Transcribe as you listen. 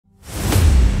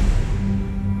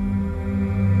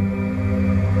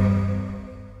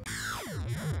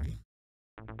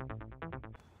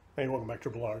Hey, welcome back to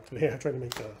Blog. Today I tried to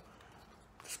make a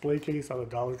display case out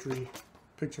of Dollar Tree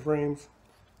picture frames.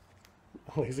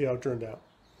 Let's see how it turned out.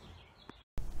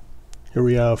 Here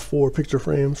we have 4 picture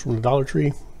frames from the Dollar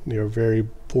Tree. They are very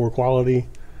poor quality,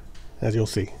 as you'll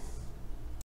see.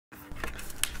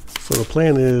 So the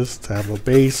plan is to have a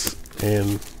base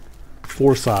and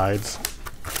 4 sides.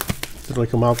 If they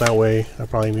come out that way, I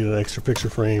probably need an extra picture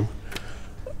frame.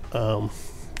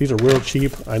 These are real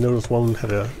cheap. I noticed one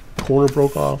had a corner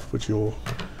broke off, which you'll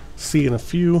see in a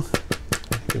few.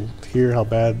 You can hear how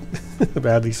bad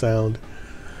these sound.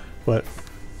 But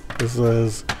this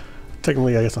is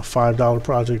technically, I guess, a $5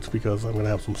 project because I'm going to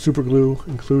have some super glue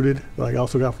included that I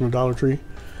also got from the Dollar Tree.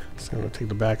 So I'm going to take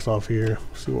the backs off here,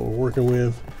 see what we're working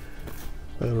with.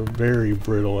 They're very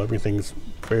brittle. Everything's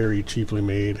very cheaply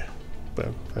made. But,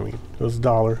 I mean, it was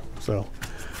 $1, so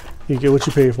you get what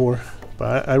you pay for.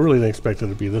 But I really didn't expect it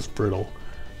to be this brittle.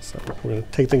 So we're going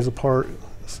to take things apart,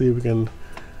 see what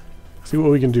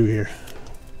we can do here.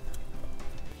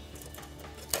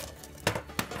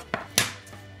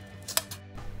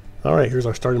 Alright, here's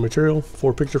our starting material.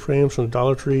 4 picture frames from the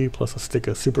Dollar Tree plus a stick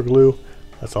of super glue.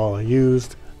 That's all I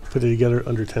used. Put it together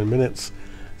under 10 minutes.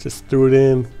 Just threw it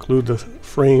in, glued the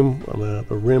frame on the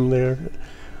rim there.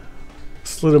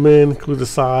 Slid them in, glued the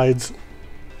sides,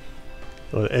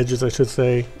 or the edges I should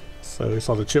say. So you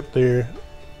saw the chip there.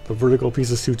 The vertical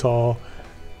piece is too tall,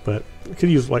 but I could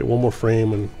use like one more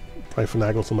frame and probably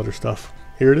finagle some other stuff.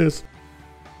 Here it is.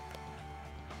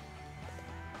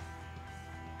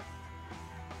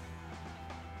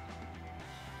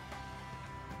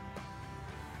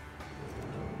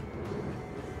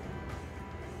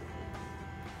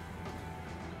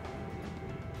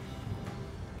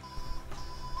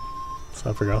 So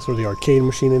I figured I'll throw the arcade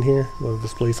machine in here. You want to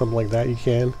display something like that, you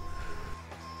can.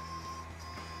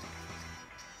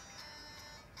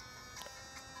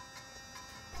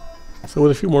 So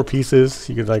with a few more pieces,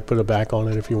 you could like put a back on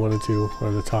it if you wanted to,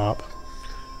 or the top.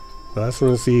 But I just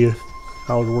want to see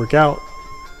how it would work out.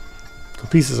 The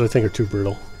pieces I think are too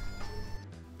brittle.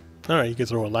 Alright, you can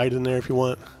throw a light in there if you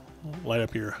want. Light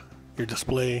up your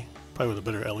display, probably with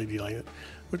a better LED light,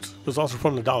 which was also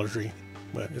from the Dollar Tree.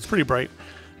 But it's pretty bright.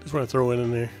 Just want to throw it in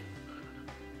there.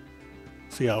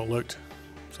 See how it looked.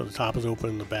 So the top is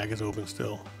open, the back is open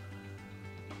still.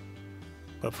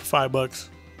 But for $5,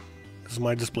 this is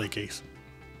my display case.